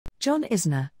John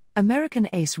Isner, American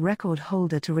ace record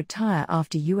holder to retire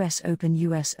after US Open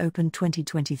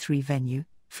 2023 venue,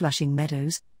 Flushing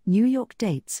Meadows, New York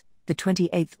dates, the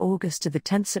 28th August to the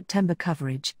 10th September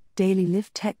coverage, daily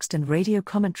live text and radio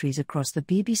commentaries across the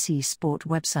BBC Sport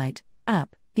website,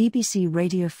 app, BBC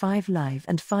Radio 5 Live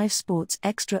and 5 Sports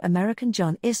Extra. American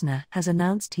John Isner has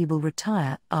announced he will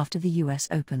retire after the US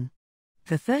Open.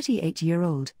 The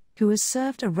 38-year-old, who has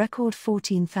served a record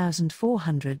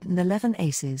 14,411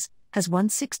 aces, has won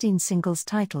 16 singles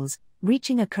titles,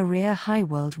 reaching a career-high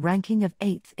world ranking of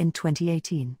 8th in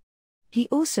 2018. He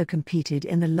also competed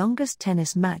in the longest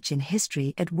tennis match in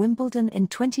history at Wimbledon in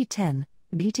 2010,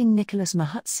 beating Nicolas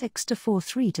Mahut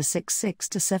 6-4, 3-6,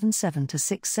 6-7,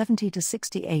 7-6,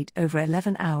 70-68 over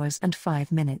 11 hours and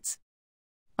 5 minutes.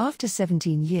 After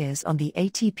 17 years on the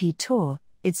ATP Tour,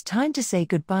 it's time to say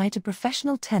goodbye to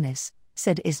professional tennis,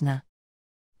 said Isner.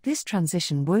 This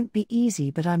transition won't be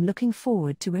easy, but I'm looking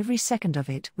forward to every second of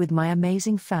it with my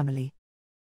amazing family.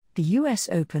 The US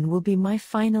Open will be my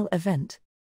final event.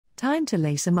 Time to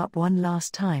lace 'em up one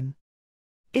last time.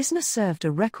 Isner served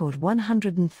a record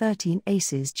 113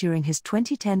 aces during his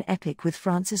 2010 epic with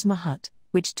Francis Mahut,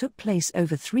 which took place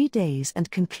over 3 days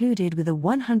and concluded with a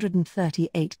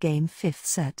 138-game fifth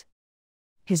set.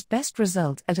 His best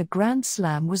result at a Grand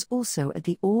Slam was also at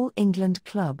the All England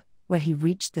Club, where he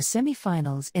reached the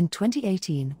semi-finals in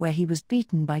 2018, where he was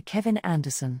beaten by Kevin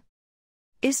Anderson.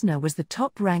 Isner was the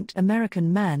top-ranked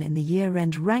American man in the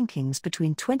year-end rankings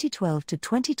between 2012 to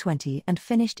 2020 and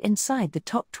finished inside the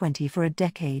top 20 for a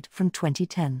decade from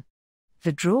 2010.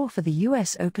 The draw for the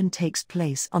US Open takes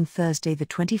place on Thursday the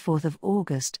 24th of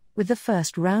August, with the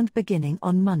first round beginning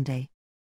on Monday.